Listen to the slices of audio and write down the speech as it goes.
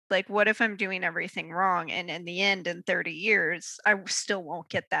Like, what if I'm doing everything wrong and in the end, in 30 years, still won't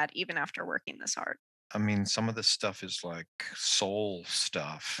get that even after working this hard? I mean, some of this stuff is like soul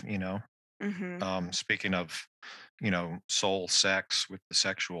stuff, you know? Hmm. Speaking of, soul sex with the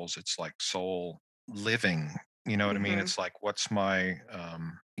sexuals, it's like soul living. You know what I mean? Hmm. It's like, what's my,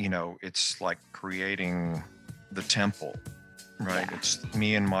 it's like creating the temple, right? Yeah. It's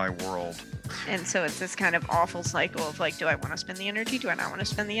me and my world. And so it's this kind of awful cycle of like, do I want to spend the energy? Do I not want to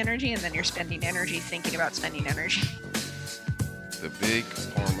spend the energy? And then you're spending energy thinking about spending energy. The Big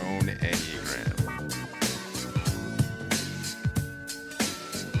Hormone Enneagram.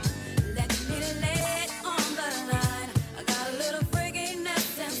 Let me lay it on the line. I got a little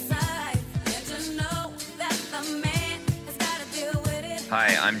freakiness inside. Let you know that the man has got to deal with it.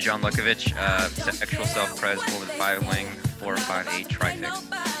 Hi, I'm John Lukovich, sexual self-pres, with 5 wing, 458 trifix.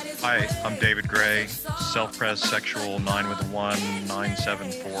 Hi, I'm David Gray, self-pres sexual 9 with a 1,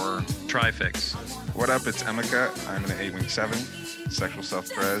 974 trifix. What up? It's Emeka. I'm an 8 wing 7, sexual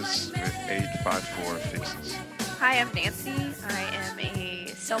self-pres with 854 fixes. Hi, I'm Nancy. I am a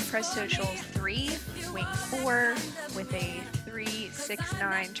self-pres social 3, wing 4, with a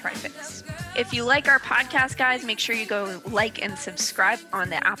 369 trifix. If you like our podcast, guys, make sure you go like and subscribe on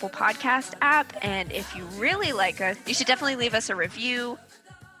the Apple Podcast app. And if you really like us, you should definitely leave us a review.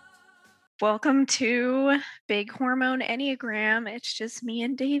 Welcome to Big Hormone Enneagram. It's just me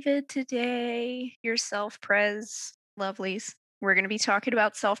and David today, your self-pres lovelies. We're going to be talking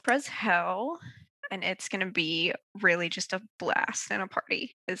about self-pres hell, and it's going to be really just a blast and a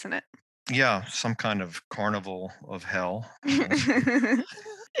party, isn't it? Yeah, some kind of carnival of hell.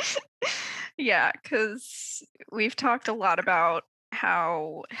 Yeah, because we've talked a lot about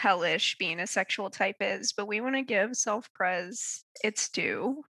how hellish being a sexual type is, but we want to give self-pres its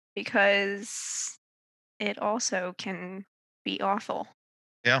due because it also can be awful.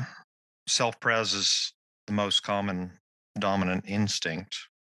 Yeah, self-pres is the most common dominant instinct.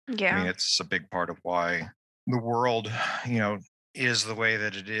 I mean, Yeah. it's a big part of why the world, you know, is the way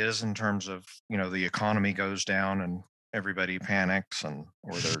that it is in terms of, the economy goes down and everybody panics or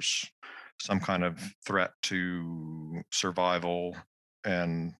there's some kind of threat to survival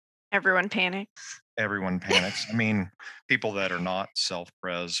and Everyone panics. everyone panics. I mean, people that are not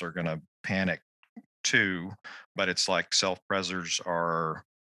self-pres are going to panic too, but it's like self-presers are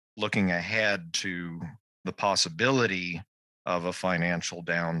looking ahead to the possibility of a financial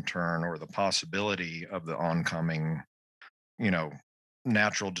downturn or the possibility of the oncoming, you know,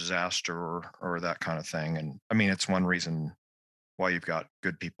 natural disaster or that kind of thing. And I mean, it's one reason why you've got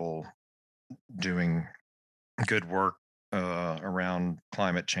good people doing good work around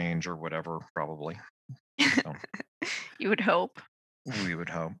climate change or whatever, probably. So You would hope. we would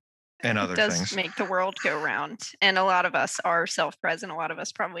hope. And It other does things. make the world go round. And a lot of us are self-present. A lot of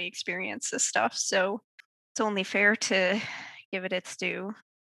us probably experience this stuff. So it's only fair to give it its due.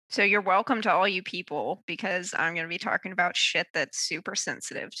 So you're welcome to all you people because I'm going to be talking about shit that's super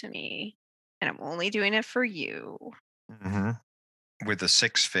sensitive to me. And I'm only doing it for you. Hmm. With the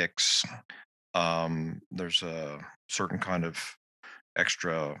six fix, there's a certain kind of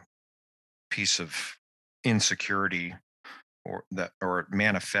extra piece of insecurity or it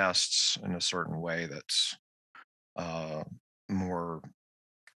manifests in a certain way that's uh, more,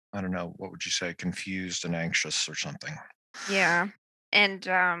 I don't know, what would you say, confused and anxious or something. Yeah. And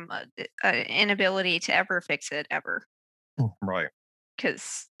inability to ever fix it ever. Right.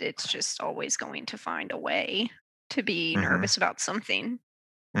 Because it's just always going to find a way to be Hmm. nervous about something.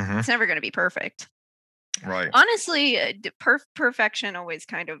 Hmm. It's never going to be perfect. Right. Honestly, perfection always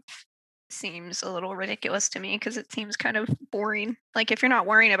kind of seems a little ridiculous to me because it seems kind of boring. Like if you're not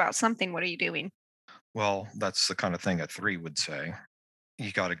worrying about something, what are you doing? Well, that's the kind of thing a three would say.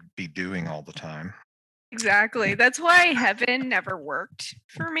 You got to be doing all the time. Exactly. That's why heaven never worked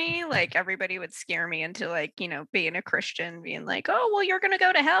for me. Like everybody would scare me into like, being a Christian, being like, "Oh, well, you're going to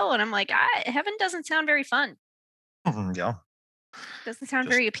go to hell." And I'm like, heaven doesn't sound very fun. Mhm, yeah. Doesn't sound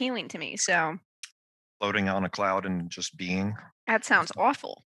Just very appealing to me. So, floating on a cloud and just being. that sounds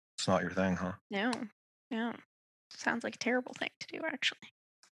awful. It's not your thing, huh? No. No. Sounds like a terrible thing to do actually.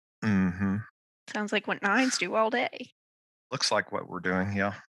 Hmm. Sounds like what nines do all day. Looks like what we're doing,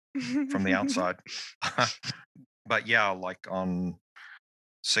 yeah, from the outside. But yeah, like on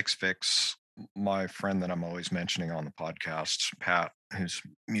Six Fix, my friend that I'm always mentioning on the podcast, Pat, his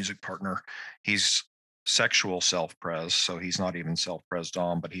music partner, he's sexual self-pres, so he's not even self-pres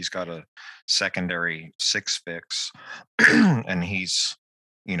dom, but he's got a secondary Six Fix, and he's,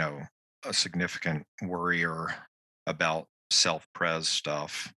 you know, a significant worrier about self-pres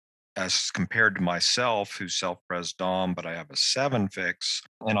stuff. as compared to myself, who's self-pres dom, but I have a 7 fix,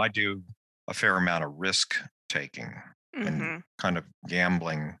 and I do a fair amount of risk taking and Mhm. kind of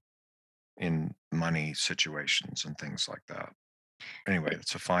gambling in money situations and things like that. Anyway,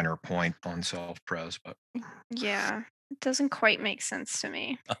 it's a finer point on self-pres, but Yeah, it doesn't quite make sense to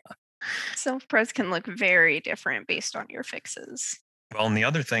me. Self-pres can look very different based on your fixes. well, and the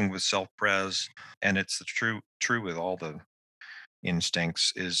other thing with self-pres, and it's the true with all the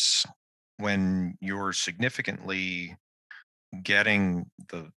instincts, is when you're significantly getting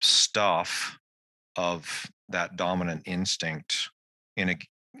the stuff of that dominant instinct in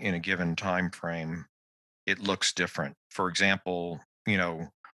a given time frame, it looks different. For example,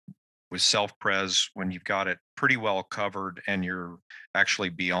 with self-pres, when you've got it pretty well covered and you're actually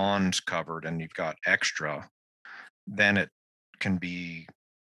beyond covered and you've got extra, then it can be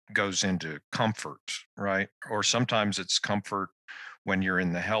goes into comfort, right? Or sometimes it's comfort when you're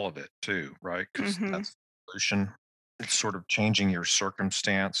in the hell of it too, right? Because Mhm. that's the solution. It's sort of changing your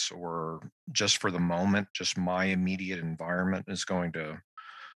circumstance, or just for the moment, just my immediate environment is going to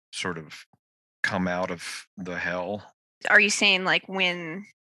sort of come out of the hell. Are you saying like when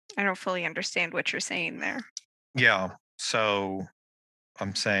I don't fully understand what you're saying there. Yeah. So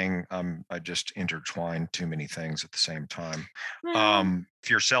I'm saying I just intertwined too many things at the same time. Well, If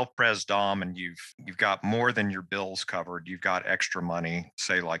you're self-pres dom and you've got more than your bills covered, you've got extra money,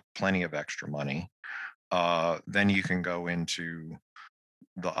 say like plenty of extra money, then you can go into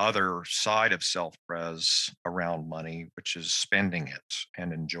the other side of self-pres around money, which is spending it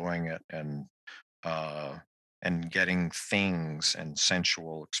and enjoying it uh, and getting things and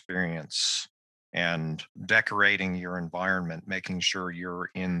sensual experience and decorating your environment, making sure you're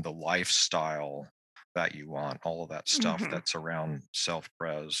in the lifestyle that you want, all of that stuff mhm. that's around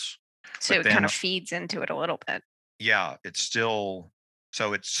self-pres. So But it kind then, of feeds into it a little bit. yeah, it's still,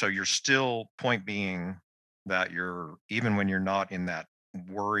 so you're still, point being that you're, even when you're not in that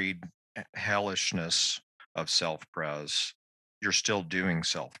worried hellishness of self-pres, you're still doing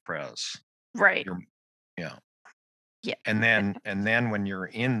self-pres. Right. You're, yeah. Yeah. And then when you're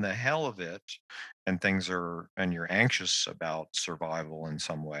in the hell of it and things are, and you're anxious about survival in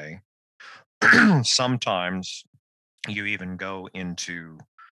some way, sometimes you even go into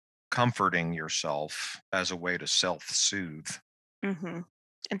comforting yourself as a way to self-soothe. Mhm.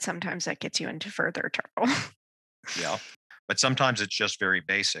 And sometimes that gets you into further trouble. Yeah. But sometimes it's just very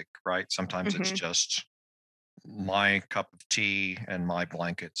basic, right? Sometimes it's Mhm. just my cup of tea and my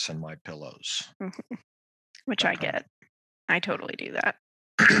blankets and my pillows, Mhm. Which that I kind get. I totally do that.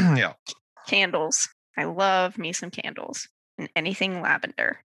 of yeah. Candles. I love me some candles and anything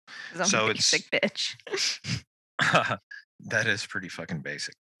lavender. 'Cause I'm a So basic it's bitch. that is pretty fucking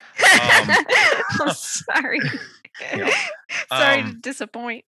basic. Um I'm sorry. yeah. Sorry to Um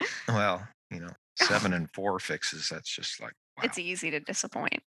disappoint. well, 7 and 4 fixes, that's just like wow. It's easy to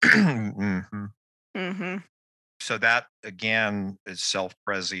disappoint. Mhm. Mhm. So that again is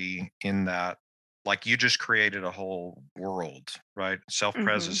self-prezi in that, like, you just created a whole world, right?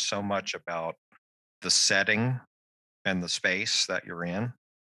 Self-pres is Mhm. so much about the setting and the space that you're in.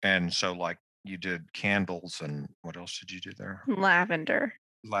 And so, like, you did candles, and what else did you do there? Lavender.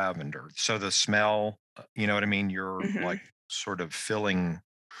 Lavender. So the smell, you know what I mean? You're like Mhm. sort of filling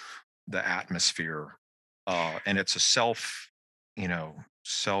the atmosphere. And it's a you know,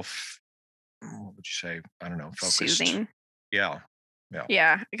 self, what would you say? I don't know, focused. Soothing. Yeah. Yeah.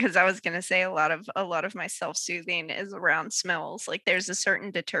 Yeah, because I was gonna say a lot of my self-soothing is around smells. Like there's a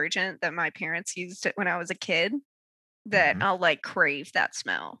certain detergent that my parents used when I was a kid that Hmm. I'll like crave that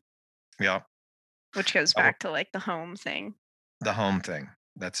smell, Yeah. which goes Oh, back to like the home thing. the home thing.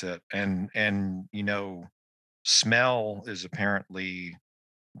 That's it. And smell is apparently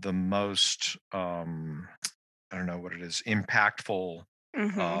the most I don't know what it is, impactful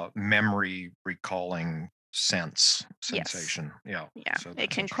Mhm. memory recalling Yes. sensation. Yeah. Yeah. So It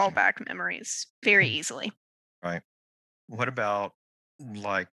that's can call interesting. back memories very easily. Right. What about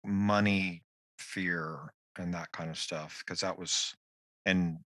like money fear and that kind of stuff? Because that was,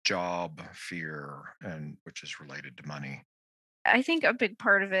 and job fear, and which is related to money. I think a big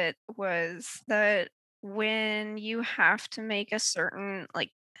part of it was that when you have to make a certain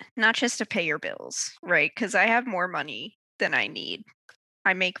like not just to pay your bills, right? Because I have more money than I need.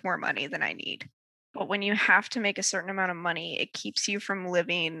 I make more money than I need. But when you have to make a certain amount of money, it keeps you from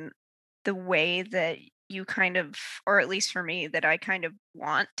living the way that you kind of, or at least for me, that I kind of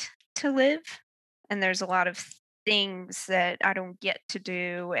want to live. And there's a lot of things that I don't get to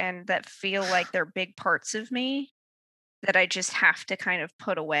do and that feel like they're big parts of me that I just have to kind of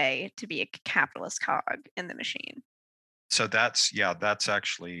put away to be a capitalist cog in the machine. So that's, yeah, that's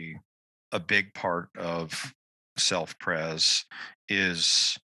actually a big part of self-pres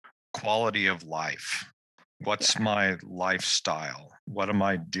is quality of life. What's my lifestyle? What am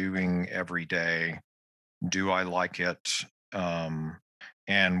I doing every day? Do I like it?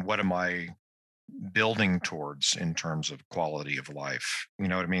 And what am I building towards in terms of quality of life? You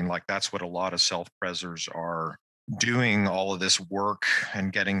know what I mean? Like that's what a lot of self-pressers are doing, all of this work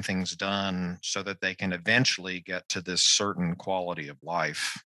and getting things done so that they can eventually get to this certain quality of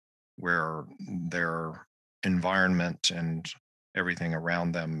life where their environment and everything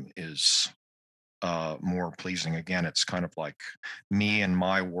around them is more pleasing. Again, it's kind of like me and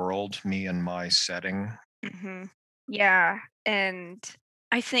my world, me and my setting. Hmm. Yeah. And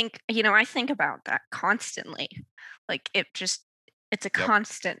I think, I think about that constantly. Like it's a Yep.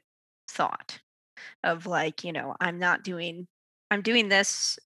 constant thought of like, I'm doing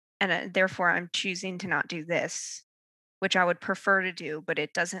this and therefore I'm choosing to not do this, which I would prefer to do, but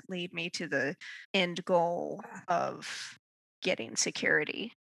it doesn't lead me to the end goal of getting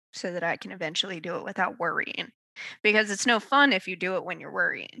security so that I can eventually do it without worrying. Because it's no fun if you do it when you're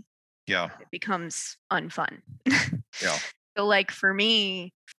worrying. Yeah. It becomes unfun. Yeah. So like for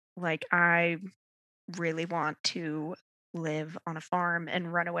me, like I really want to live on a farm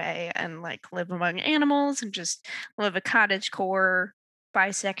and run away and like live among animals and just live a cottage core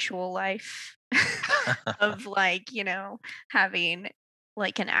bisexual life of like, having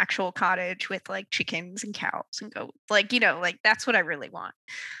like an actual cottage with like chickens and cows and goats. Like, like that's what I really want.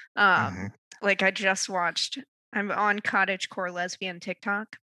 Mhm. Like I just watched, I'm on cottage core lesbian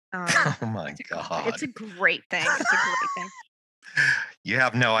TikTok. Oh my It's God. a great thing. It's a great thing. You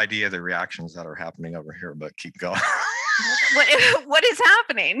have no idea the reactions that are happening over here, but keep going. What is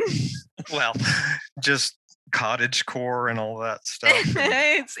happening? Well, just cottage core and all that stuff. And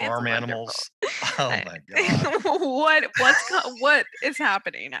It's farm wonderful. animals. Oh I- my God. what is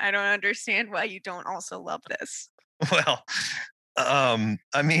happening? I don't understand why you don't also love this. Well,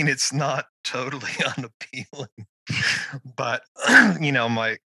 I mean, it's not totally unappealing, but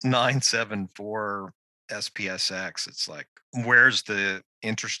my 974 SPSX, it's like, where's the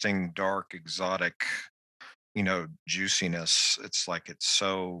interesting, dark, exotic, juiciness? It's like it's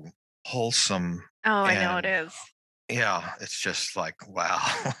so wholesome. Oh, I know And it is. yeah, it's just like, wow.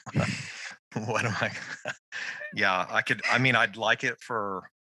 What am I? Yeah, I'd like it for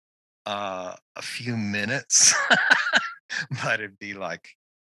a few minutes, but it'd be like,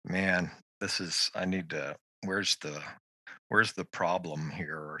 man, I need to, where's the problem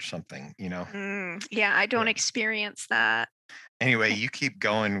here or something, Yeah, I don't But experience that. anyway, you keep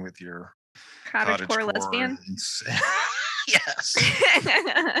going with your Cottage cottage core core. lesbian. Yes.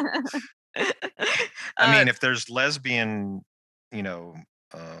 I Uh, mean, if there's lesbian, you know,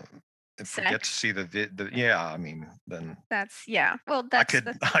 uh, if we get to sex. see yeah, I mean, then That's yeah. Well, I that's could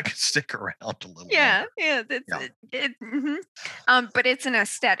the I could stick around a little yeah, longer. yeah. That's Yeah. but it's an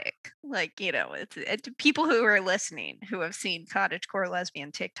aesthetic. Like people who are listening who have seen cottage core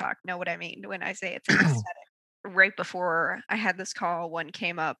lesbian TikTok know what I mean when I say it's an aesthetic. Right before I had this call,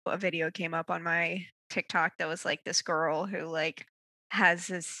 a video came up on my TikTok that was like this girl who like has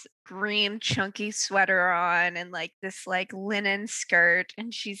this green chunky sweater on and like this like linen skirt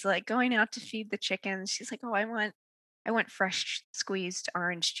and she's like going out to feed the chickens. She's like, "Oh, I want fresh squeezed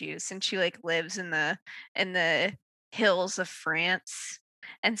orange juice." And she like lives in the hills of France.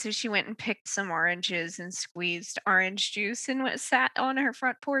 And so she went and picked some oranges and squeezed orange juice and sat on her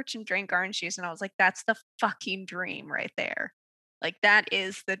front porch and drank orange juice. And I was like, that's the fucking dream right there. Like, that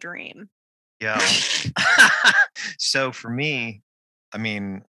is the dream. Yeah. So for me, I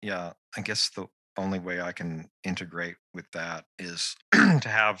mean, yeah, I guess the only way I can integrate with that is to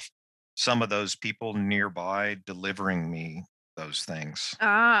have some of those people nearby delivering me those things.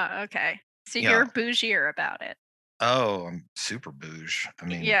 Ah, okay. So Yeah. you're bougier about it. Oh, I'm super bouge. I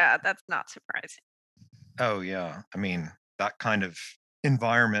mean, Yeah, that's not surprising. oh yeah. I mean, that kind of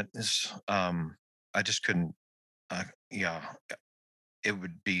environment is I just couldn't yeah, it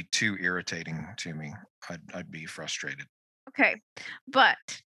would be too irritating to me. I'd be frustrated. Okay. But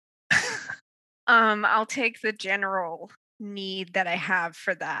I'll take the general need that I have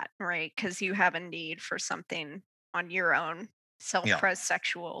for that, right? Because you have a need for something on your own self-pres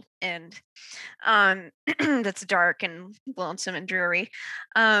sexual and that's dark and lonesome and dreary.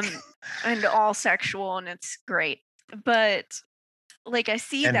 And all sexual and it's great. But like I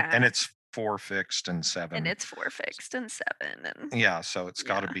see And that it's 4 fixed and 7. and it's 4 fixed and 7 and Yeah, so it's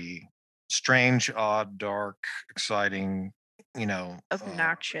got to yeah, be strange, odd, dark, exciting,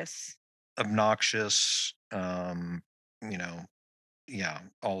 obnoxious. obnoxious, you know, yeah,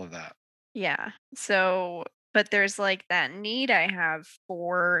 all of that. Yeah. So but there's like that need I have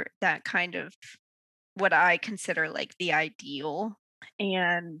for that kind of what I consider like the ideal.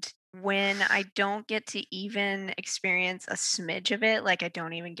 And when I don't get to even experience a smidge of it, like I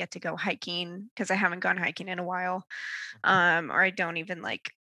don't even get to go hiking because I haven't gone hiking in a while, or I don't even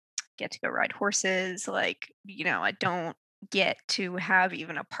like get to go ride horses, like, I don't get to have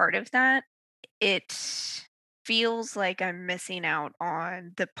even a part of that. It feels like I'm missing out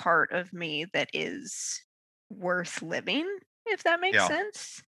on the part of me that is worth living, if that makes Yeah.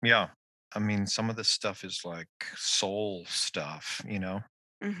 sense. Yeah. I mean, some of this stuff is like soul stuff,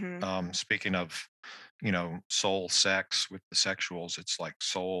 Mhm. Speaking of, soul sex with the sexuals, it's like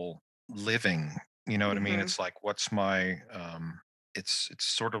soul living. You know what I mean? Mhm. It's like, what's my it's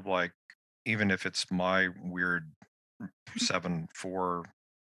sort of like, even if it's my weird 7-4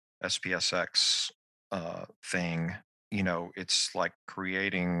 SPSX thing, it's like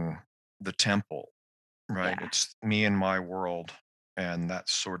creating the temple, right? Yeah. It's me and my world. And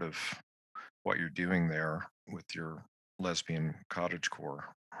that's sort of what you're doing there with your lesbian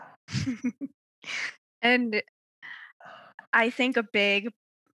cottagecore. And I think a big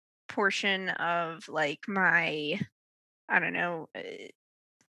portion of like my, I don't know,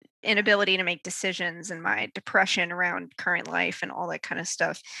 inability to make decisions and my depression around current life and all that kind of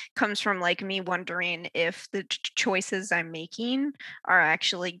stuff comes from like me wondering if the choices I'm making are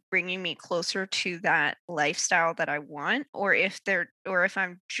actually bringing me closer to that lifestyle that I want, or if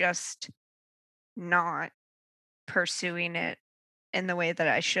I'm just not pursuing it in the way that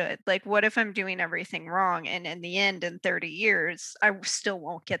I should. Like, what if I'm doing everything wrong and in the end, in 30 years, still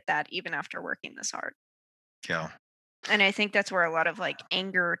won't get that even after working this hard? Yeah. And I think that's where a lot of like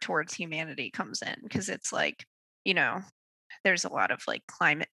anger towards humanity comes in because it's like, you know, there's a lot of like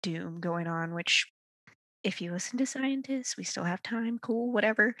climate doom going on, which if you listen to scientists, we still have time, cool,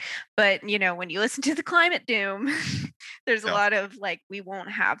 whatever. But, when you listen to the climate doom, there's a Yeah. lot of like, we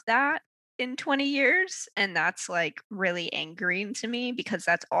won't have that in 20 years. And that's like really angering to me because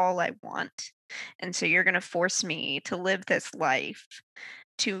that's all I want. And so you're going to force me to live this life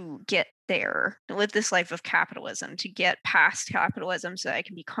to get there, to live this life of capitalism, to get past capitalism so that I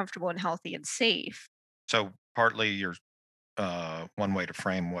can be comfortable and healthy and safe. So partly you're one way to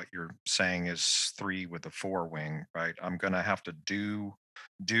frame what you're saying is 3 with a 4 wing, right? I'm gonna have to do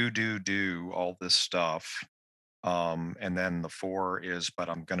all this stuff. And then the 4 is, but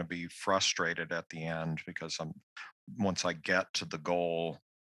I'm gonna be frustrated at the end because once I get to the goal,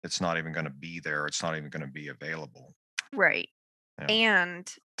 it's not even gonna be there. It's not even gonna be available. Right. Yeah.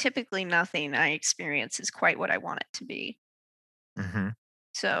 And typically nothing I experience is quite what I want it to be. Hmm.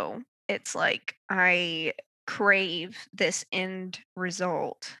 So it's like I crave this end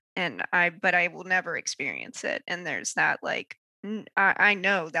result but I will never experience it. And there's that like, I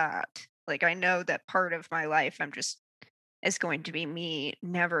know that. Like, I know that part of my life is going to be me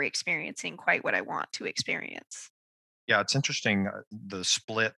never experiencing quite what I want to experience. Yeah, it's interesting, the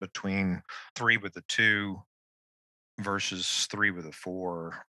split between 3 with a 2 versus 3 with a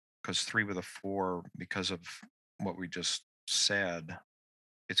 4, because 3 with a 4, because of what we just said,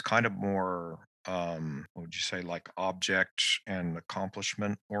 it's kind of more, what would you say, like object and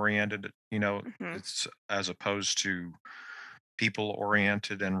accomplishment oriented, Hmm. it's as opposed to people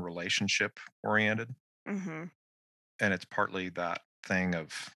oriented and relationship oriented. Hmm. And it's partly that thing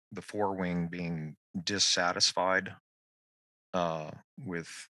of the 4 wing being dissatisfied uh,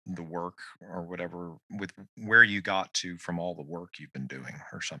 with the work or whatever, with where you got to from all the work you've been doing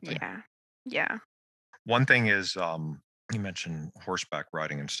or something. Yeah. Yeah. One thing is, you mentioned horseback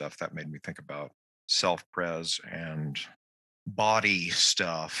riding and stuff. That made me think about self pres and body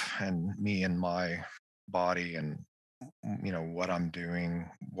stuff and me and my body and, what I'm doing,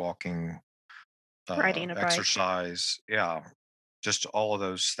 walking, Riding a bike. exercise. Yeah. Just all of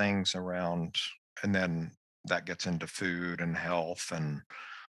those things around. And then that gets into food and health and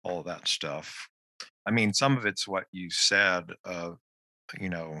all of that stuff. I mean, some of it's what you said, you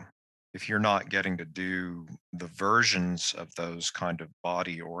know, if you're not getting to do the versions of those kind of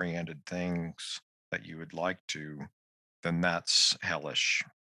body oriented things that you would like to, then that's hellish.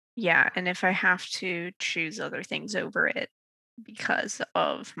 Yeah. And if I have to choose other things over it because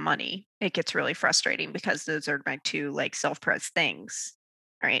of money, it gets really frustrating because those are my two like self-pres things.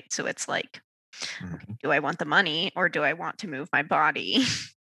 Right. So it's like, Mhm. do I want the money or do I want to move my body?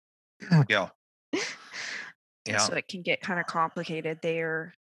 Yeah. Yeah. So it can get kind of complicated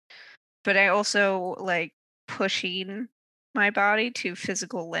there. But I also like pushing my body to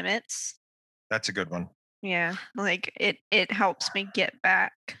physical limits. That's a good one. Yeah. Like it helps me get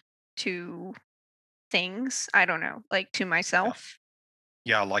back to things. I don't know, like to Yeah. myself.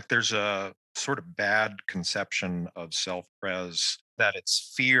 Yeah. Like there's sort of bad conception of self-pres, that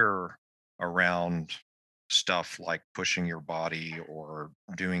it's fear around stuff like pushing your body or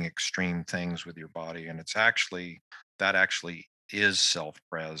doing extreme things with your body. And it's actually, that actually is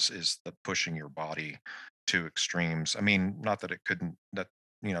self-pres, is the pushing your body to extremes. I mean, not that it couldn't, that,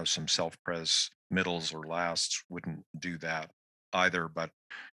 some self-pres middles or lasts wouldn't do that either, but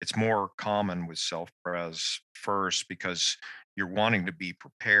it's more common with self-pres first because you're wanting to be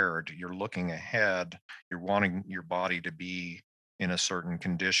prepared, you're looking ahead, you're wanting your body to be in a certain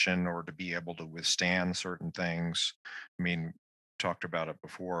condition or to be able to withstand certain things. I mean, talked about it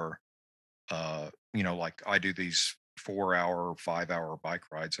before. Like I do these 4 hour, 5 hour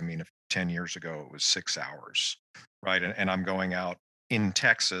bike rides. I mean, if 10 years ago it was 6 hours, right? And I'm going out in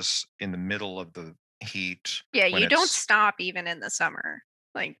Texas in the middle of the heat Yeah, when you don't it's stop even in the summer,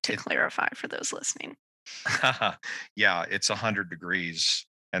 like to it, clarify for those listening. yeah, it's 100 degrees,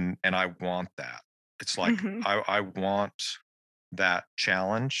 and I want that. It's like Mhm. I want that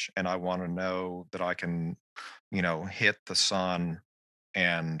challenge, and I want to know that I can, hit the sun,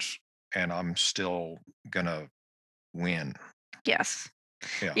 and I'm still gonna win. Yes.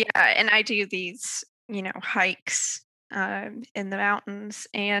 Yeah. Yeah, and I do these, hikes in the mountains,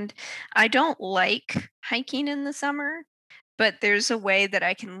 and I don't like hiking in the summer, but there's a way that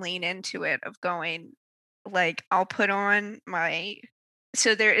I can lean into it of going, like, I'll put on my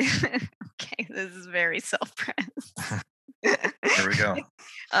so there okay, this is very self-press. Here we go.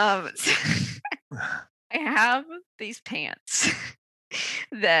 So I have these pants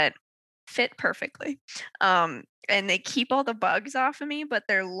that fit perfectly. And they keep all the bugs off of me, but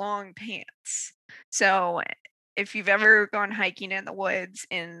they're long pants. So if you've ever gone hiking in the woods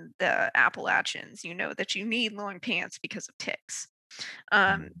in the Appalachians, you know that you need long pants because of ticks.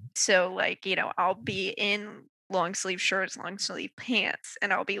 Um, Mhm. so like, I'll be in long sleeve shirts, long sleeve pants,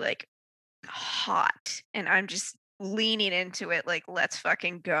 and I'll be like hot and I'm just leaning into it like let's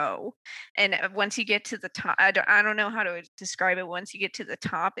fucking go. And once you get to the top, I don't know how to describe it. Once you get to the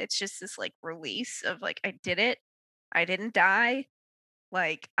top, it's just this like release of like I did it. I didn't die.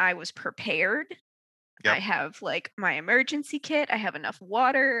 Like I was prepared. I Yep. have like my emergency kit. I have enough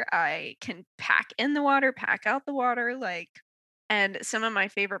water. I can pack in the water, pack out the water like and some of my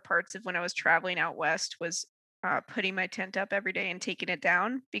favorite parts of when I was traveling out west was putting my tent up every day and taking it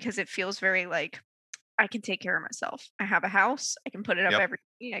down because it feels very like I can take care of myself. I have a house. I can put it up Yep. every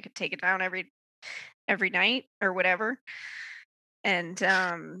day. I can take it down every night or whatever. And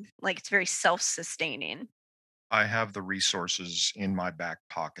like it's very self-sustaining. I have the resources in my back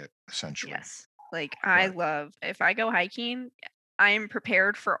pocket, essentially. Yes. Like I Right. love if I go hiking, I am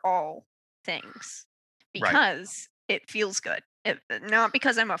prepared for all things Right. because it feels good. Not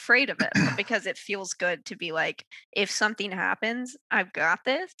because I'm afraid of it, but because it feels good to be like, if something happens, I've got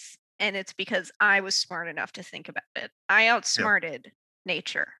this. And it's because I was smart enough to think about it. I Yep. outsmarted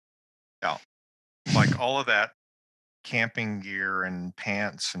nature. Yeah. Like all of that camping gear and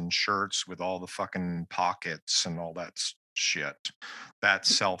pants and shirts with all the fucking pockets and all that shit. That's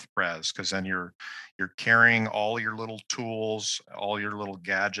self-pres because then you're carrying all your little tools, all your little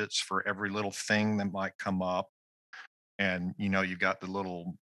gadgets for every little thing that might come up. And you've got the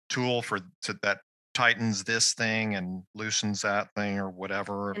little tool that tightens this thing and loosens that thing or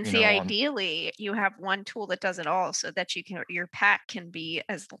whatever, And see, on ideally, you have one tool that does it all so that your pack can be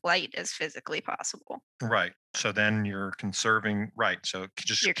as light as physically possible. right. So then you're conserving, right. So it You're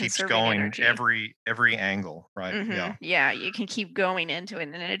just keeps conserving going energy. every angle, right? Yeah. Yeah, you can keep going into it,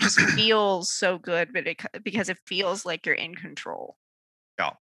 and it just feels so good, but because it feels like you're in control.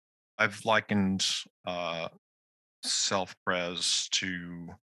 Yeah. I've likened self-pres to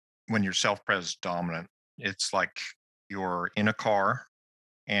when you're self-pres dominant, it's like you're in a car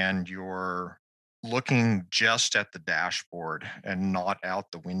and you're looking just at the dashboard and not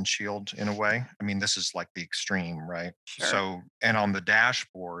out the windshield in a way. I mean, this is like the extreme, right? Sure. So, and on the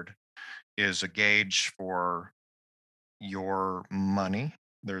dashboard is a gauge for your money.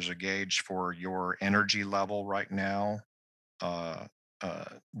 There's a gauge for your energy level right now. Uh,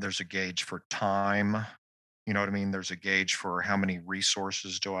 there's a gauge for time. You know what I mean? There's a gauge for how many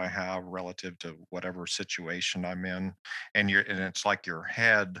resources do I have relative to whatever situation I'm in. And it's like your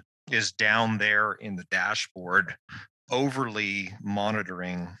head is down there in the dashboard, overly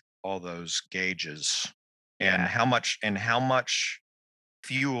monitoring all those gauges and Yeah. how much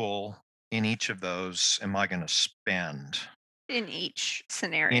fuel in each of those am I going to spend In each in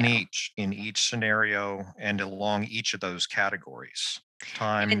scenario. each scenario and along each of those categories: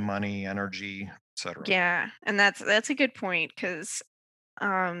 time, And money, energy, etc. yeah, and that's a good point because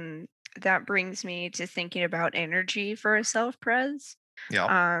um that brings me to thinking about energy for a self pres.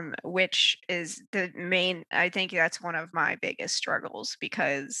 Yeah. which is the main, I think that's one of my biggest struggles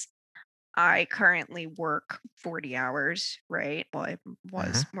because I currently work 40 hours, right? Well, I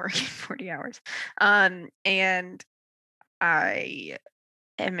was working 40 hours. And I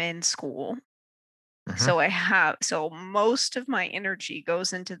am in school. Mhm. So most of my energy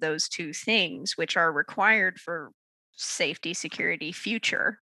goes into those two things, which are required for safety, security,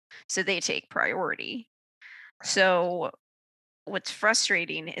 future. So they take priority. So what's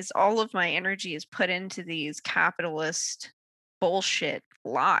frustrating is all of my energy is put into these capitalist bullshit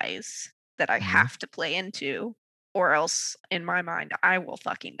lies that I Mhm. have to play into, or else in my mind, I will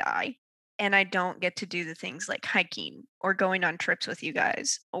fucking die. And I don't get to do the things like hiking or going on trips with you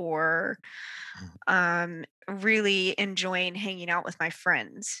guys or really enjoying hanging out with my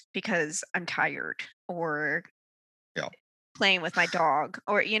friends because I'm tired or Yeah. playing with my dog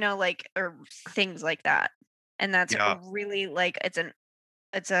or like or things like that. And that's Yeah. really like it's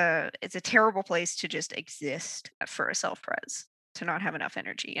a terrible place to just exist for a self-pres, to not have enough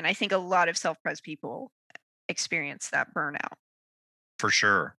energy. And I think a lot of self-pres people experience that burnout. For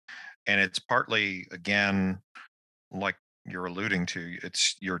sure. And it's partly, again, like you're alluding to,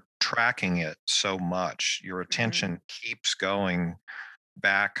 it's you're tracking it so much. Your Mhm. attention keeps going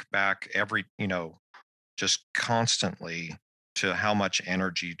back every, just constantly to how much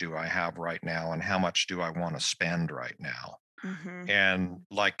energy do I have right now and how much do I want to spend right now. Mhm.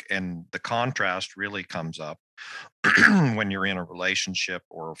 And the contrast really comes up when you're in a relationship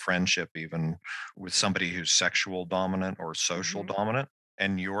or a friendship, even with somebody who's sexual dominant or social Mhm. dominant,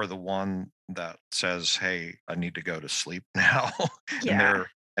 and you're the one that says, "Hey, I need to go to sleep now," and Yeah.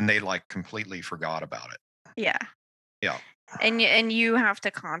 they like completely forgot about it. Yeah. Yeah. And you have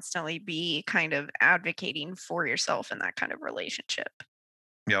to constantly be kind of advocating for yourself in that kind of relationship,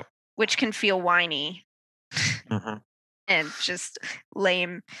 Yep. which can feel whiny Hmm. and just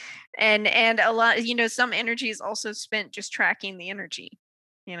lame. And a lot, some energy is also spent just tracking the energy,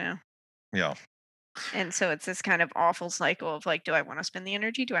 you know. Yeah. And so it's this kind of awful cycle of like, do I want to spend the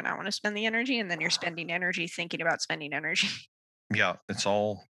energy? Do I not want to spend the energy? And then you're spending energy thinking about spending energy. Yeah. It's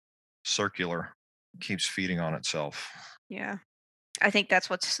all circular, keeps feeding on itself. Yeah. I think that's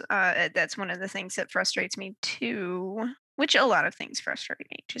one of the things that frustrates me too, which a lot of things frustrate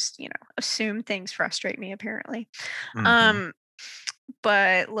me. Just, assume things frustrate me apparently. Hmm. Um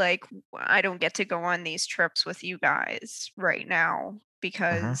but like I don't get to go on these trips with you guys right now Hmm.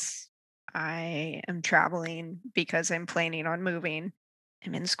 because I am traveling because I'm planning on moving.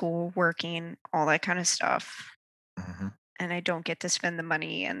 I'm in school, working, all that kind of stuff. Hmm. And I don't get to spend the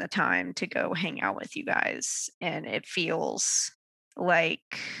money and the time to go hang out with you guys. And it feels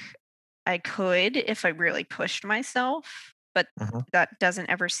like I could if I really pushed myself, but Hmm. that doesn't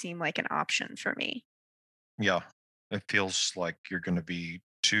ever seem like an option for me. Yeah. It feels like you're going to be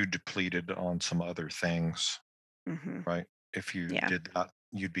too depleted on some other things, Hmm. right? If you Yeah. did that,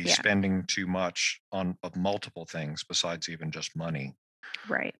 you'd be Yeah. spending too much on of multiple things besides even just money.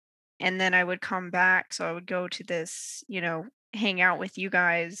 Right. And then I would come back. So I would go to this, hang out with you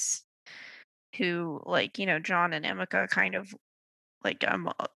guys who, like, John and Emeka kind of like I'm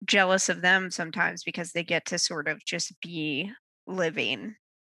jealous of them sometimes because they get to sort of just be living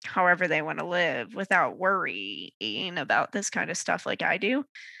however they want to live without worrying about this kind of stuff like I do,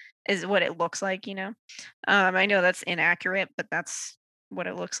 is what it looks like. I know that's inaccurate, but that's what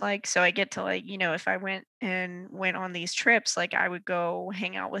it looks like. So I get to, like, if I went on these trips, like I would go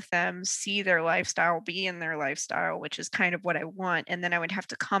hang out with them, see their lifestyle, be in their lifestyle, which is kind of what I want. And then I would have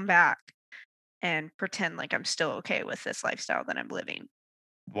to come back and pretend like I'm still okay with this lifestyle that I'm living.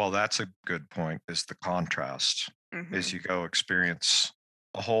 Well, that's a good point, is the contrast. Is Hmm. you go experience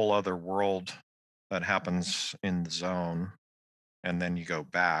a whole other world that happens in the zone, and then you go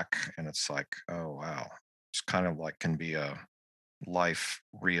back and it's like, oh wow. It's kind of like can be a life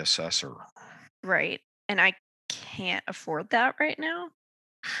reassessor. Right. And I can't afford that right now.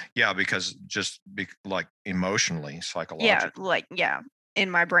 Yeah, because like emotionally, Yeah, psychologically. like, yeah, in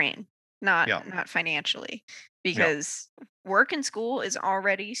my brain, not Yeah. not financially, Yeah. because work and school is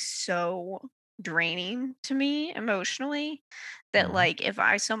already so draining to me emotionally that, Hmm. like, if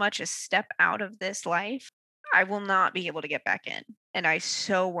I so much as step out of this life, I will not be able to get back in. And I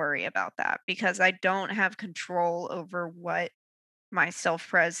so worry about that because I don't have control over what my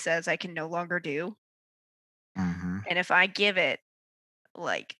self-pres says I can no longer do. Hmm. And if I give it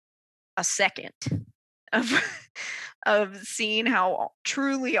like a second of of seeing how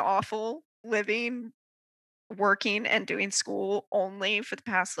truly awful living, working, and doing school only for the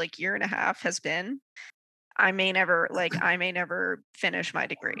past like year and a half has been, I may never finish my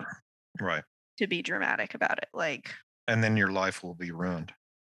degree, Right. to be dramatic about it. Like, And then your life will be ruined.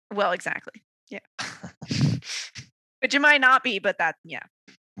 Well, exactly. Yeah. Which it might not be, but yeah,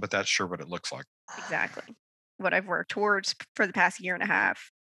 But that's sure what it looks like. exactly. What I've worked towards for the past year and a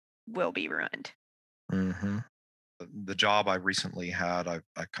half will be ruined. hmm The job I recently had, I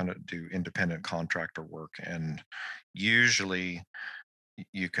kind of do independent contractor work, and usually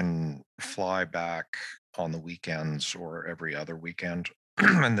you can fly back on the weekends or every other weekend.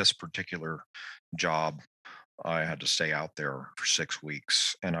 In this particular job, I had to stay out there for 6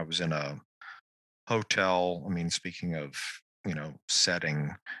 weeks, and I was in a hotel. I mean, speaking of,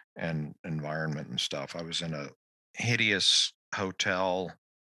 setting and environment and stuff, I was in a hideous hotel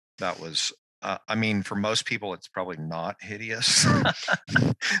that was, I mean, for most people, it's probably not hideous,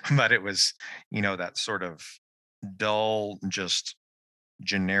 but it was, that sort of dull, just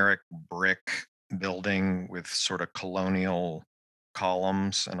generic brick building with sort of colonial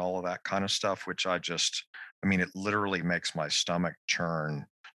columns and all of that kind of stuff, which I mean, it literally makes my stomach churn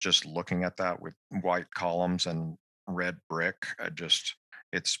just looking at that with white columns and red brick.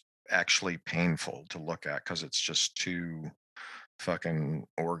 It's actually painful to look at because it's just too fucking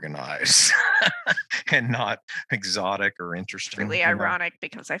organized and not exotic or interesting. Really ironic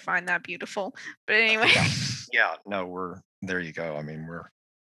because I find that beautiful. But anyway, Yeah, no, there you go. I mean, we're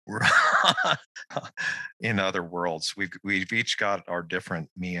in other worlds. We've each got our different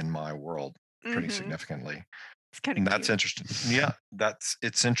me and my world pretty Mhm. significantly. It's kind And of that's cute. interesting. Yeah,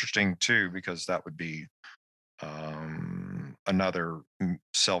 it's interesting too, because that would be another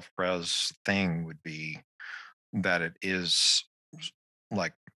self-pres thing would be that it is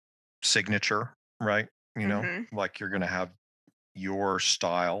like signature, right? Mhm. Like you're going to have your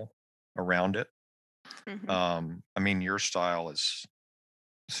style around it. Mhm. I mean, your style is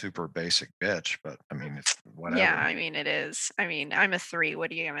super basic bitch, but I mean, it's Yeah, whatever. I mean it is. I mean, I'm a 3.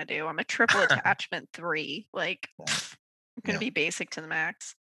 What are you gonna do? I'm a triple attachment 3. Like, Yeah, I'm gonna yeah, be basic to the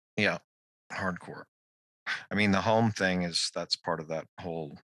max. yeah, hardcore. I mean, the home thing that's part of that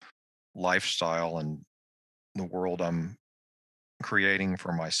whole lifestyle and the world I'm creating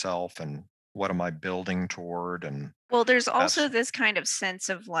for myself, and what am I building toward, and Well, there's that's also this kind of sense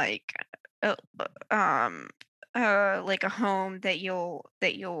of uh, uh, um, like a home that you'll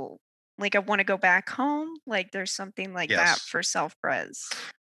like. I want to go back home. Like, there's something like that yes, for self-pres.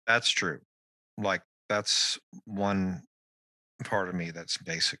 that's true. Like that's one part of me that's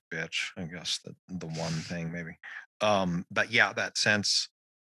basic bitch, I guess, the one thing maybe. But yeah, that sense,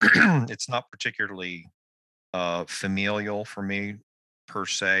 it's not particularly familial for me per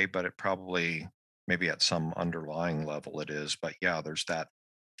se, but it probably, maybe at some underlying level it is. But yeah, there's that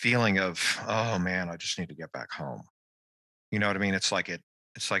feeling of, oh man, I just need to get back home. You know what I mean? It's like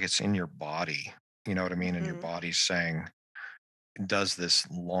it's in your body. You know what I mean? And your Mhm. body's saying, does this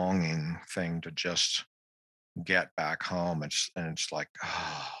longing thing to just get back home. And it's like,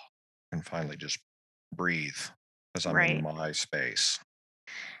 oh, I can finally just breathe because I'm in Right. my space.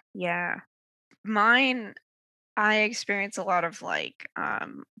 Yeah. Mine, I experience a lot of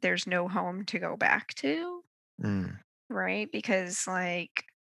there's no home to go back to, Mm, right? Because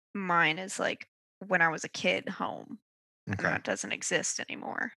mine is like when I was a kid home, and okay. that doesn't exist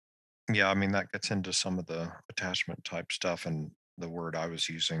anymore. Yeah, I mean that gets into some of the attachment type stuff, and the word I was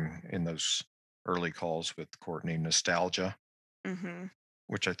using in those early calls with Courtney, nostalgia, Mhm.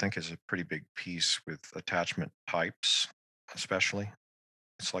 which I think is a pretty big piece with attachment types, especially.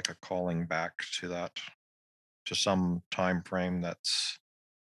 It's like a calling back to that, to some time frame that's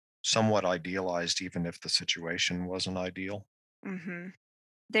somewhat idealized, even if the situation wasn't ideal. Mhm.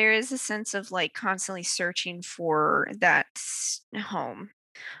 There is a sense of constantly searching for that home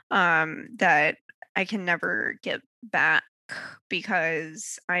that I can never get back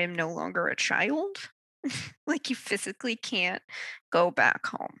because I am no longer a child. Like, you physically can't go back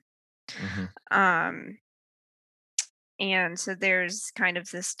home. hmm Um and so there's kind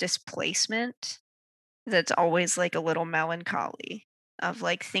of this displacement that's always like a little melancholy of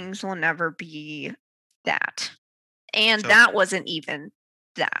things will never be that. And So that wasn't even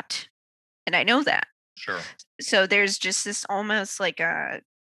that. And I know that. sure. So there's just this almost like a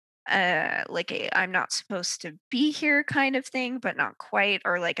I'm not supposed to be here kind of thing, but not quite,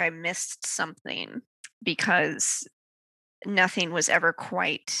 or like I missed something because nothing was ever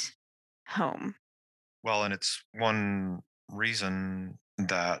quite home. Well, and it's one reason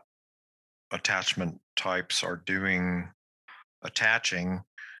that attachment types are doing attaching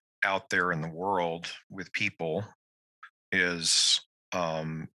out there in the world with people is,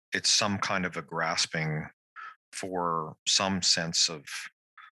 it's some kind of a grasping for some sense of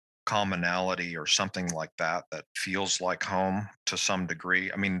commonality or something like that that feels like home to some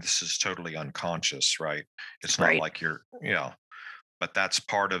degree. I mean, this is totally unconscious, right? It's not Right. like but that's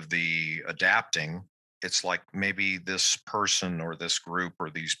part of the adapting. It's like maybe this person or this group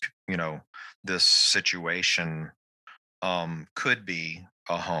or this situation could be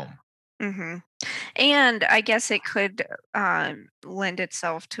a home. hmm And I guess it could lend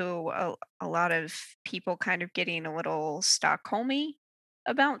itself to a lot of people kind of getting a little Stockholmy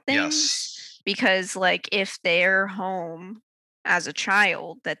about things Yes. because, like, if their home as a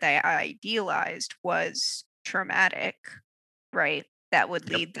child that they idealized was traumatic, right, that would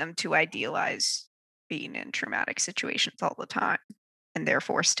Yep. lead them to idealize being in traumatic situations all the time and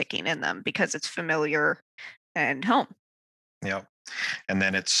therefore sticking in them because it's familiar and home. Yep. And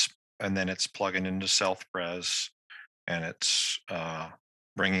then it's plugging into self-pres, and it's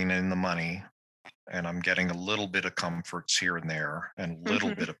bringing in the money, and I'm getting a little bit of comforts here and there and a little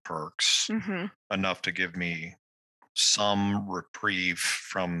hmm bit of perks, hmm enough to give me some reprieve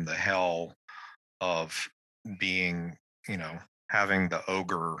from the hell of being, you know, having the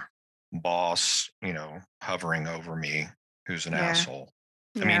ogre boss, hovering over me, who's an Yeah. asshole.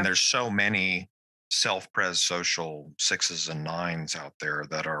 I mean, Yeah. there's so many self-pres social sixes and nines out there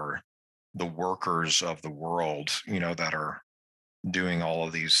that are the workers of the world, that are doing all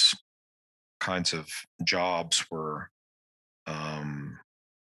of these kinds of jobs where, um,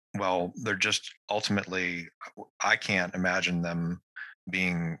 well, they're just ultimately, I can't imagine them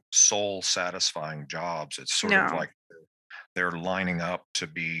being soul satisfying jobs. It's sort of No. like they're lining up to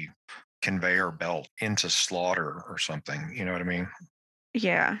be conveyor belt into slaughter or something. You know what I mean?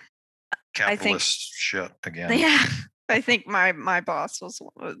 Yeah. I think Capitalist shit again. yeah. I think my boss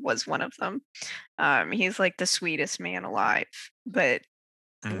was one of them. He's like the sweetest man alive, but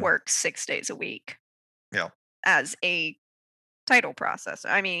Mm, works 6 days a week yeah. as a title processor.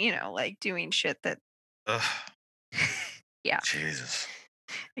 I mean, like doing shit that Ugh, yeah, Jesus.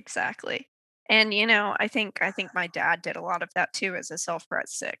 exactly. And I think my dad did a lot of that too as a self-bred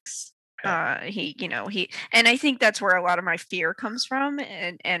 6. Yeah. He and I think that's where a lot of my fear comes from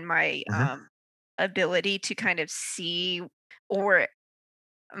and my Hmm. ability to kind of see or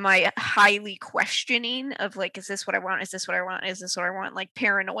my highly questioning of like, is this what I want? Is this what I want? Is this what I want? Like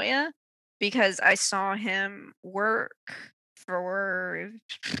paranoia, because I saw him work for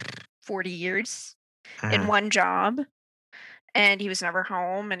 40 years in Hmm. one job and he was never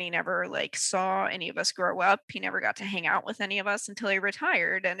home and he never like saw any of us grow up. He never got to hang out with any of us until he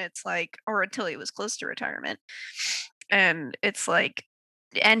retired. And it's like, or until he was close to retirement. And it's like,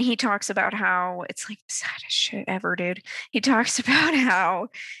 and he talks about how it's like the saddest shit ever, dude. He talks about how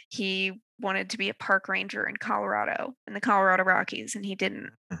he wanted to be a park ranger in Colorado, in the Colorado Rockies, and he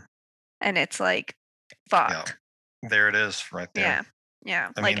didn't. And it's like, Yeah. fuck. There it is right there. Yeah.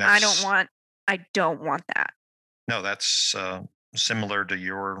 Yeah. I mean, Like I don't want that. no, that's similar to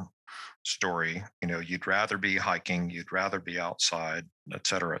your story. You'd rather be hiking, you'd rather be outside, et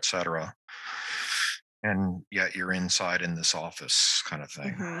cetera, et cetera. And yet you're inside in this office kind of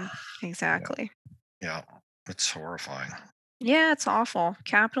thing. Yeah. Exactly. Yeah. It's horrifying. Yeah, it's awful.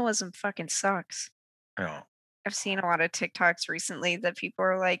 Capitalism fucking sucks. Yeah. I've seen a lot of TikToks recently that people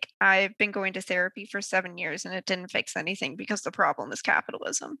are like, I've been going to therapy for 7 years and it didn't fix anything because the problem is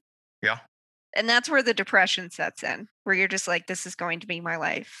capitalism. Yeah. And that's where the depression sets in, where you're just like, this is going to be my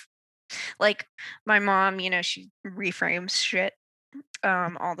life. Like my mom, she reframes shit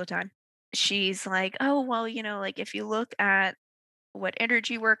all the time. She's like, oh, well, like if you look at what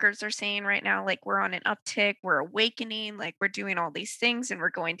energy workers are saying right now, like we're on an uptick, we're awakening, like we're doing all these things and we're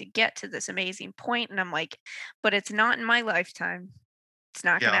going to get to this amazing point. And I'm like, but it's not in my lifetime. It's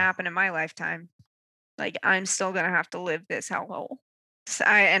not going to Yeah. happen in my lifetime. Like I'm still going to have to live this hellhole.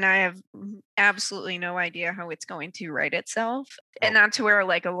 I have absolutely no idea how it's going to right itself. And Well, that's where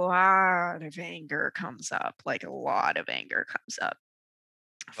like a lot of anger comes up. Like a lot of anger comes up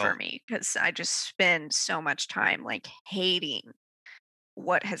for well, me because I just spend so much time like hating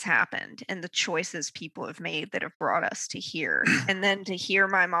what has happened and the choices people have made that have brought us to here. And then to hear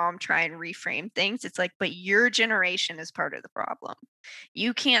my mom try and reframe things, it's like, but your generation is part of the problem.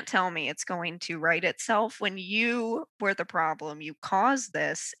 You can't tell me it's going to right itself when you were the problem. You caused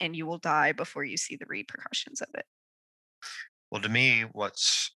this and you will die before you see the repercussions of it. well, to me,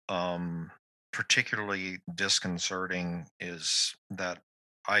 what's particularly disconcerting is that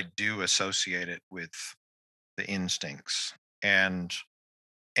I do associate it with the instincts. And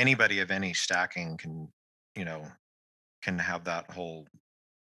anybody of any stacking you know, can have that whole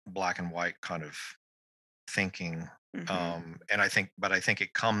black and white kind of thinking. hmm And I think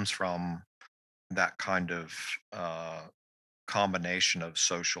it comes from that kind of combination of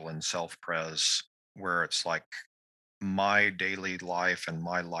social and self-pres, where it's like my daily life and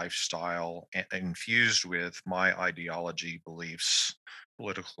my lifestyle infused with my ideology, beliefs,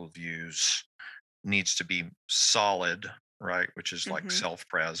 political views needs to be solid, right? Which is like Mhm.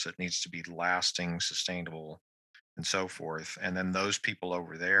 self-pres. It needs to be lasting, sustainable, and so forth. And then those people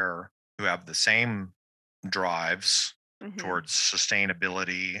over there who have the same drives Mhm. towards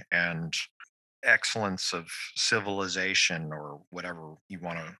sustainability and excellence of civilization, or whatever you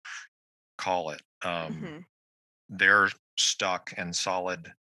want to call it, Mhm. they're stuck and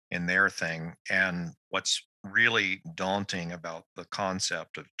solid in their thing. And what's really daunting about the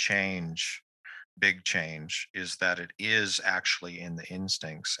concept of change, big change, is that it is actually in the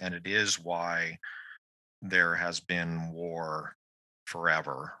instincts, and it is why there has been war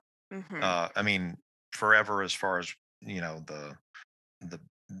forever. Mhm. I mean, forever as far as the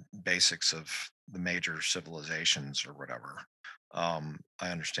basics of the major civilizations or whatever. I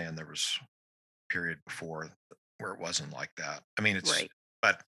understand there was a period before where it wasn't like that. I mean, Right.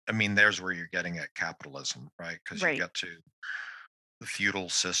 but I mean, there's where you're getting at capitalism, right? Because you Right. get to the feudal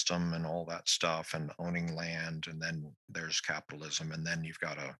system and all that stuff and owning land, and then there's capitalism, and then you've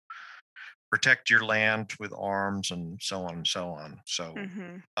got to protect your land with arms and so on and so on. So,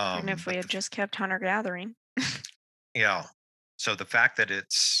 Mhm. And if we but had just kept hunter gathering. yeah. So the fact that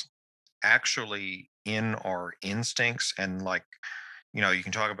it's actually in our instincts, and like, you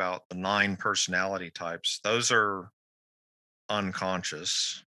can talk about the 9 personality types, those are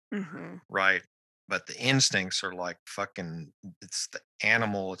unconscious, Mhm. right? But the instincts are like fucking, it's the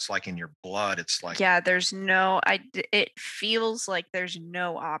animal, it's like in your blood. It's like, Yeah, it feels like there's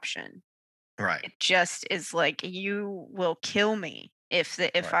no option. right, It just is like you will kill me if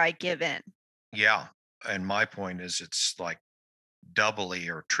right. I give in. Yeah. And my point is, it's like doubly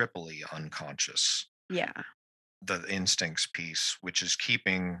or triply unconscious, Yeah. the instincts piece, which is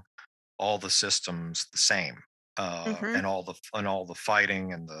keeping all the systems the same, Mhm. and all the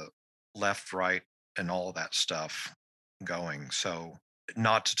fighting and the left, right, and all of that stuff going. So,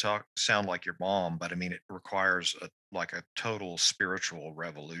 not to talk sound like your mom, but I mean, it requires like a total spiritual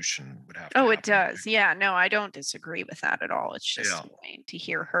revolution would have to Oh, it happen. does. Yeah, no, I don't disagree with that at all. It's just Yeah, annoying to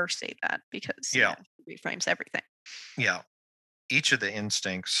hear her say that because, yeah, yeah, it reframes everything. yeah. Each of the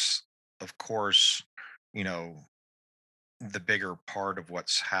instincts, of course, you know, the bigger part of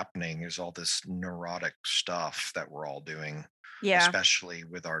what's happening is all this neurotic stuff that we're all doing, Yeah. especially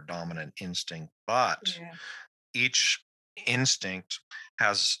with our dominant instinct. But Yeah. each instinct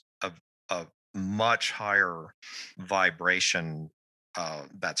has a much higher vibration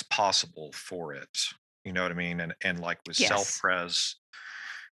that's possible for it. You know what I mean? And like with Yes. self-pres,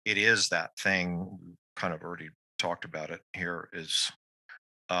 it is that thing, we kind of already talked about it here, is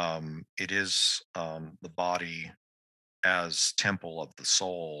it is the body as temple of the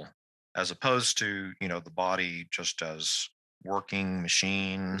soul, as opposed to the body just as working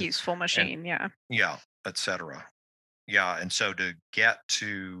machine, Useful and machine, yeah. yeah, etc. Yeah, and so to get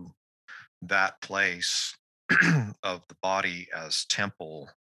to that place of the body as temple,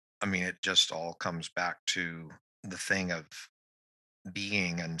 I mean, it just all comes back to the thing of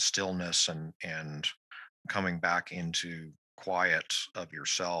being and stillness, and coming back into quiet of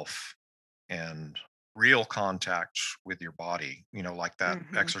yourself, and real contact with your body, like that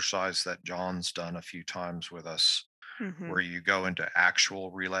Mhm. exercise that John's done a few times with us, where Mhm. you go into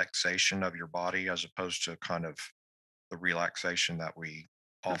actual relaxation of your body, as opposed to kind of the relaxation that we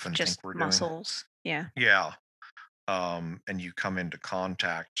Of often think just we're doing. muscles. Yeah. Yeah. And you come into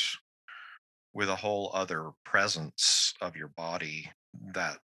contact with a whole other presence of your body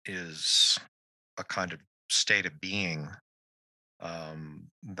that is a kind of state of being,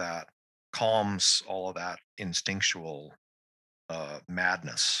 that calms all of that instinctual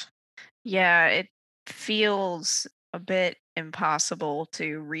madness. Yeah, it feels a bit impossible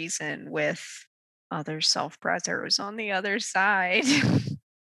to reason with other self-pressers on the other side.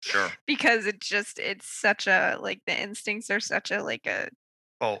 Sure. Because it's such a like the instincts are such a like a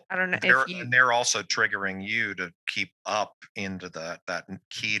Well, I don't know if they're you and they're also triggering you to keep up into that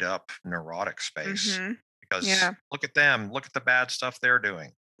keyed up neurotic space, Mhm. because Yeah. look at them, look at the bad stuff they're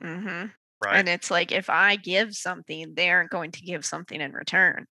doing, Mhm. right? And it's like if I give something, they aren't going to give something in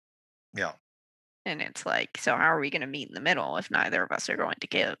return. Yeah, And it's like, so how are we going to meet in the middle if neither of us are going to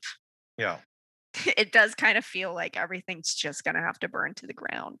give? yeah, It does kind of feel like everything's just going to have to burn to the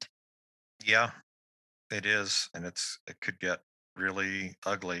ground. yeah. It is, and it could get really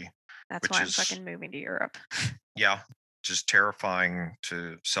ugly, That's which why I'm is, fucking moving to Europe. yeah, just terrifying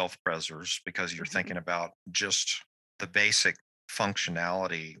to self-pressers, because you're Mhm. thinking about just the basic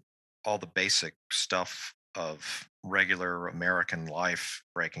functionality, all the basic stuff of regular American life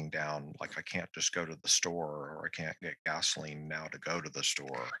breaking down. Like I can't just go to the store, or I can't get gasoline now to go to the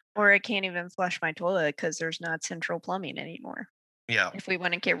store. Or I can't even flush my toilet because there's not central plumbing anymore. Yeah. If we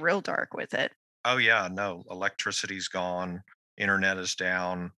want to get real dark with it. Oh yeah, no, electricity's gone, internet is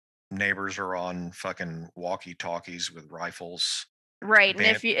down, neighbors are on fucking walkie-talkies with rifles. Right.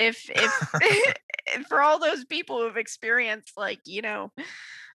 And Van- if for all those people who've experienced like,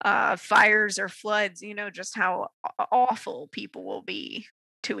 fires or floods, just how awful people will be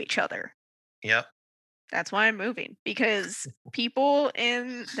to each other. Yep. That's why I'm moving, because people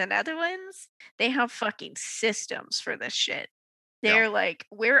in the Netherlands, they have fucking systems for this shit. Yeah. They're like,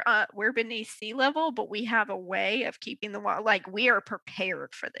 we're beneath sea level, but we have a way of keeping the water. Like, we are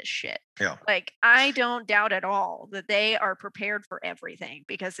prepared for this shit. Yeah. Like, I don't doubt at all that they are prepared for everything,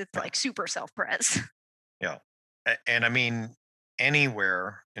 because it's Yeah. like super self-pres. Yeah. And I mean,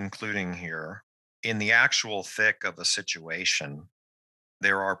 anywhere, including here, in the actual thick of a situation,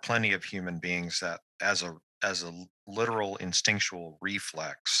 there are plenty of human beings that, as a literal instinctual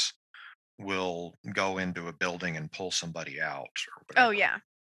reflex, will go into a building and pull somebody out or whatever. Oh yeah.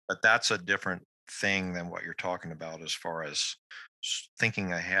 But that's a different thing than what you're talking about, as far as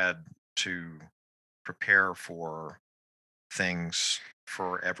thinking ahead to prepare for things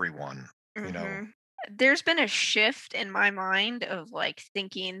for everyone. You know, Mhm. There's been a shift in my mind of like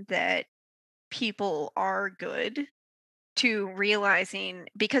thinking that people are good, to realizing,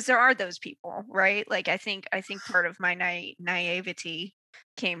 because there are those people, right? Like I think part of my naivety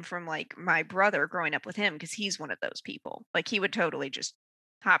came from like my brother growing up with him, because he's one of those people. Like he would totally just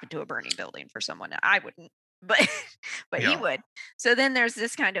hop into a burning building for someone. I wouldn't, but but he Yeah. would. So then there's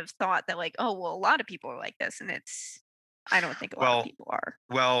this kind of thought that like, oh well, a lot of people are like this, and I don't think a lot Well, of people are.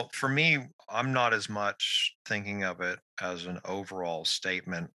 Well, for me, I'm not as much thinking of it as an overall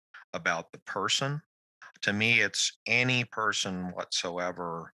statement about the person. To me, it's any person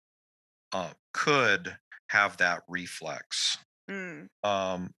whatsoever could have that reflex. Mm,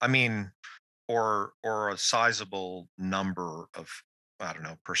 I mean, or a sizable number of, I don't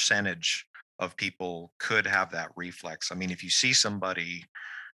know, percentage of people could have that reflex. I mean, if you see somebody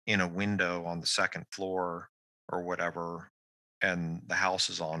in a window on the second floor or whatever, and the house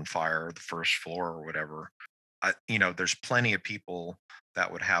is on fire, the first floor or whatever, there's plenty of people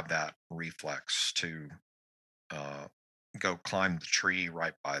that would have that reflex to uh, go climb the tree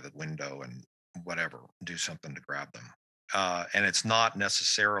right by the window and whatever, do something to grab them. And it's not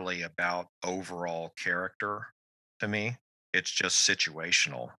necessarily about overall character to me. It's just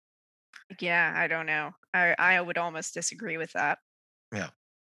situational. yeah, I don't know. I would almost disagree with that. Yeah.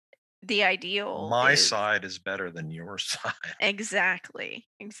 The ideal My is side is better than your side. exactly.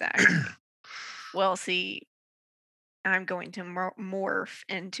 Well, see, I'm going to morph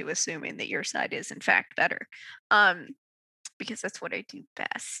into assuming that your side is in fact better, um, because that's what I do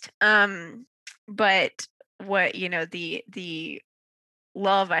best. But what the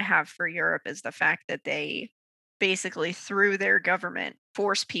love I have for Europe is the fact that they basically, through their government,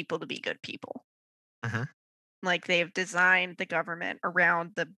 force people to be good people. Mhm. Like they've designed the government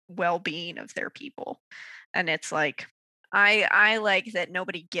around the well-being of their people, and it's like I like that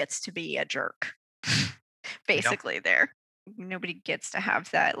nobody gets to be a jerk. Basically, there nobody gets to have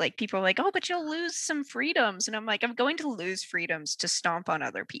that. Like people are like, oh, but you'll lose some freedoms, and I'm like, I'm going to lose freedoms to stomp on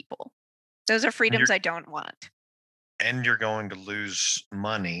other people. Those are And freedoms you're I don't want. and you're going to lose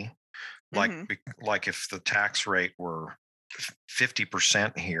money, like Hmm. like if the tax rate were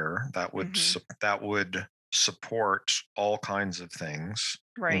 50% here, Hmm. that would support all kinds of things,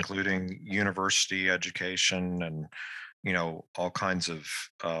 Right. including university education and all kinds of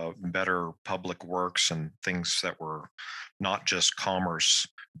better public works and things that were not just commerce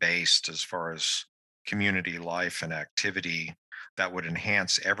based, as far as community life and activity, that would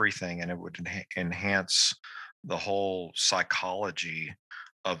enhance everything, and it would enhance the whole psychology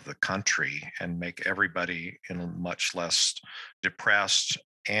of the country and make everybody in a much less depressed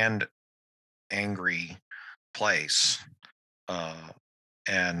and angry place. Uh,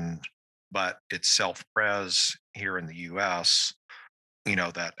 and but it's self-pres here in the US,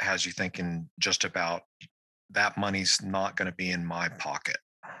 that has you thinking just about that money's not going to be in my pocket.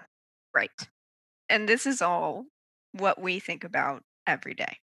 Right. And this is all what we think about every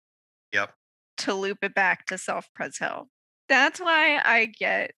day. Yep. To loop it back to self-pres hell. That's why I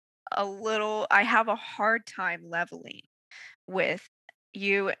have a hard time leveling with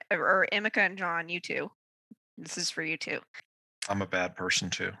you, or Emika and John, you two. This is for you too. I'm a bad person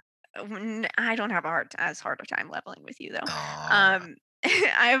too. I don't have as hard a time leveling with you though. Ah,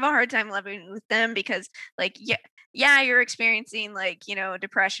 I have a hard time leveling with them because, like, yeah, yeah, you're experiencing like,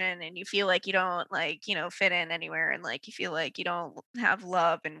 depression and you feel like you don't like, fit in anywhere and like you feel like you don't have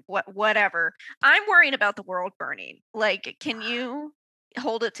love and whatever. I'm worrying about the world burning. Like, can you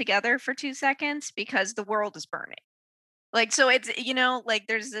hold it together for 2 seconds because the world is burning? Like, so it's, like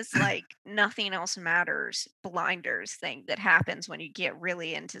there's this like nothing else matters blinders thing that happens when you get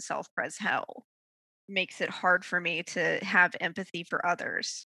really into self-pres hell. Makes it hard for me to have empathy for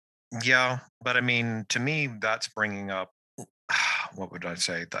others. Yeah, but I mean, to me, that's bringing up what would I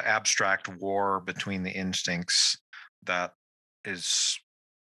say? The abstract war between the instincts that is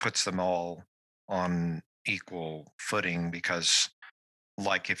puts them all on equal footing because,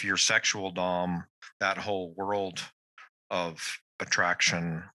 like, if you're sexual dom, that whole world of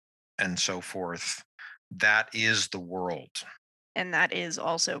attraction and so forth, that is the world. And that is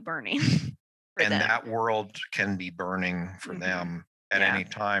also burning for And them. that world can be burning for Mhm. them at Yeah. any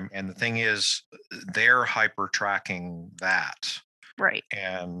time. And the thing is, they're hyper tracking that. Right.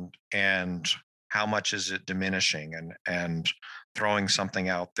 And how much is it diminishing and throwing something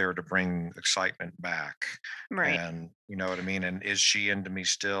out there to bring excitement back. Right. And you know what I mean? And is she into me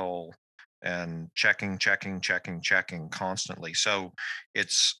still? And checking constantly. So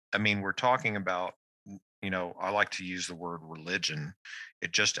I mean, we're talking about, I like to use the word religion.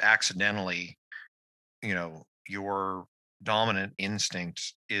 It just accidentally, your dominant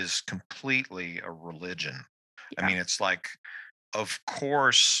instinct is completely a religion. I Yeah. mean, it's like, of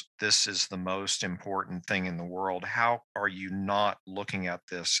course, this is the most important thing in the world. How are you not looking at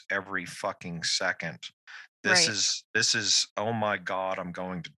this every fucking second? This Right. is, oh my God, I'm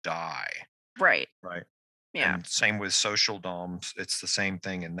going to die. Right. Right. Yeah. And same with social doms. It's the same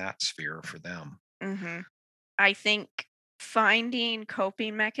thing in that sphere for them. Hmm. I think finding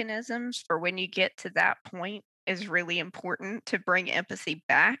coping mechanisms for when you get to that point is really important to bring empathy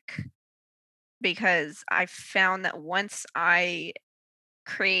back because I found that once I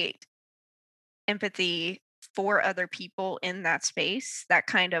create empathy for other people in that space, that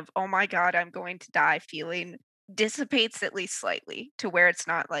kind of, oh my God, I'm going to die feeling dissipates at least slightly to where it's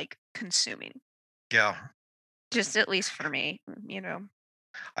not like consuming. Yeah. Just at least for me,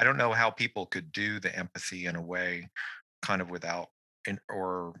 I don't know how people could do the empathy in a way kind of without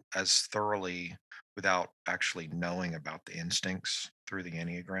or as thoroughly without actually knowing about the instincts through the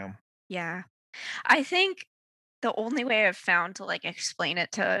Enneagram. Yeah. I think the only way I've found to like explain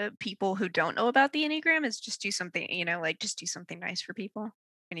it to people who don't know about the Enneagram is just do something, like just do something nice for people.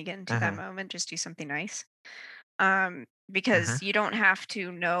 When you get into that Hmm. moment, just do something nice. Hmm. Because you don't have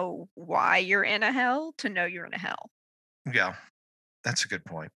to know why you're in a hell to know you're in a hell. Yeah, that's a good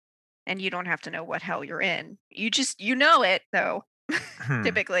point. And you don't have to know what hell you're in. You know it though, Hmm.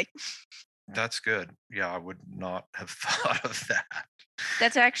 typically. That's good. Yeah, I would not have thought of that.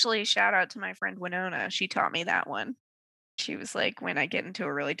 That's actually shout out to my friend Winona. She taught me that one. She was like, when I get into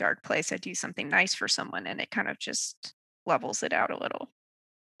a really dark place, I do something nice for someone and it kind of just levels it out a little.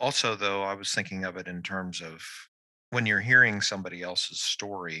 Also, though, I was thinking of it in terms of when you're hearing somebody else's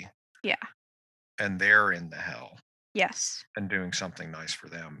story Yeah. and they're in the hell Yes. and doing something nice for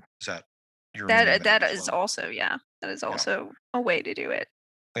them. Is that your meaning That as is well? also, yeah. That is Yeah. also a way to do it.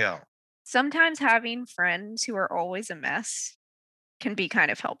 Yeah. Sometimes having friends who are always a mess can be kind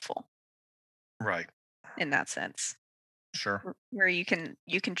of helpful Right. in that sense. Sure. Where you can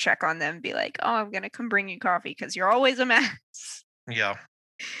check on them and be like, oh, I'm gonna come bring you coffee because you're always a mess. Yeah.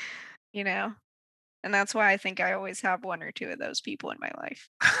 you know and that's why I think I always have one or two of those people in my life.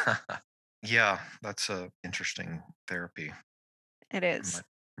 Yeah, that's a interesting therapy. It is.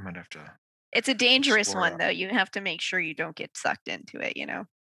 I might have to It's a dangerous explore one that. though. You have to make sure you don't get sucked into it.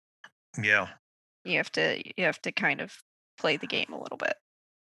 Yeah. You have to kind of play the game a little bit.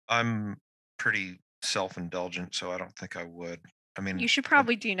 I'm pretty self-indulgent, so I don't think I would. I mean, You should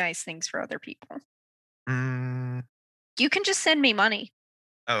probably do nice things for other people. mm, You can just send me money.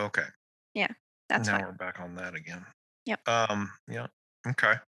 oh, okay. That's Now fine. we're back on that again. Yep. Yeah.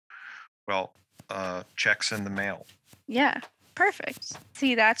 Okay. Well, checks in the mail. Yeah, perfect.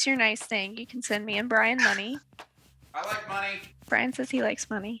 See, that's your nice thing. You can send me and Brian money. I like money. Brian says he likes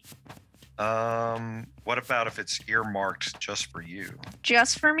money. What about if it's earmarked just for you?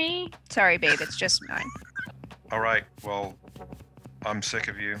 Just for me? Sorry, babe, it's just mine. All right. Well, I'm sick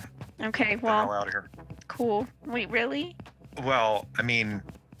of you. Okay, Get the hell well, out of here. cool. Wait, really? Well, I mean,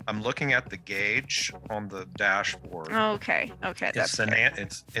 I'm looking at the gauge on the dashboard. Okay, It's that's the fair.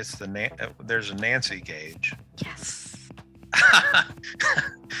 it's the there's a Nancy gauge. Yes.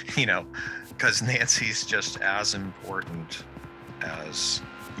 Because Nancy's just as important as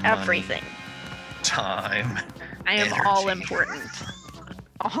money, Everything. time. I am all energy. important.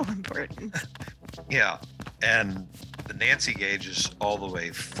 All important. Yeah. And the Nancy gauge is all the way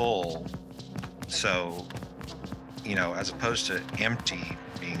full. So, as opposed to empty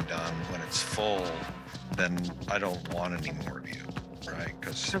being done, when it's full, then I don't want any more of you, right?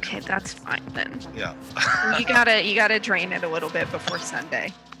 Because Okay, that's fine then. yeah, You gotta drain it a little bit before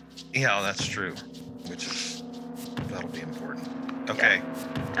Sunday. yeah, that's true. That'll be important. Okay,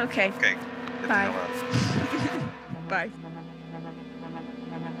 Okay. okay. Get the Bye. hell out. Bye.